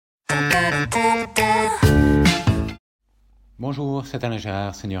Bonjour, c'est Alain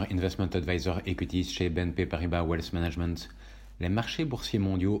Gérard, Senior Investment Advisor Equities chez BNP Paribas Wealth Management. Les marchés boursiers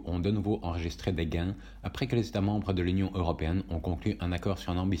mondiaux ont de nouveau enregistré des gains après que les États membres de l'Union européenne ont conclu un accord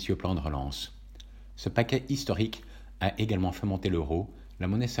sur un ambitieux plan de relance. Ce paquet historique a également fait monter l'euro, la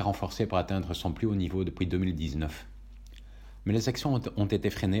monnaie s'est renforcée pour atteindre son plus haut niveau depuis 2019. Mais les actions ont été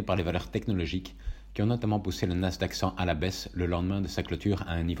freinées par les valeurs technologiques qui ont notamment poussé le Nasdaq 100 à la baisse le lendemain de sa clôture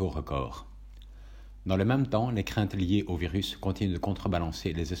à un niveau record. Dans le même temps, les craintes liées au virus continuent de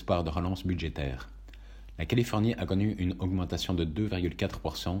contrebalancer les espoirs de relance budgétaire. La Californie a connu une augmentation de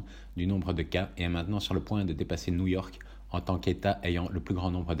 2,4% du nombre de cas et est maintenant sur le point de dépasser New York en tant qu'État ayant le plus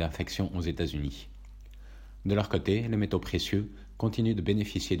grand nombre d'infections aux États-Unis. De leur côté, les métaux précieux continuent de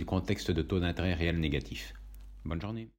bénéficier du contexte de taux d'intérêt réels négatifs. Bonne journée.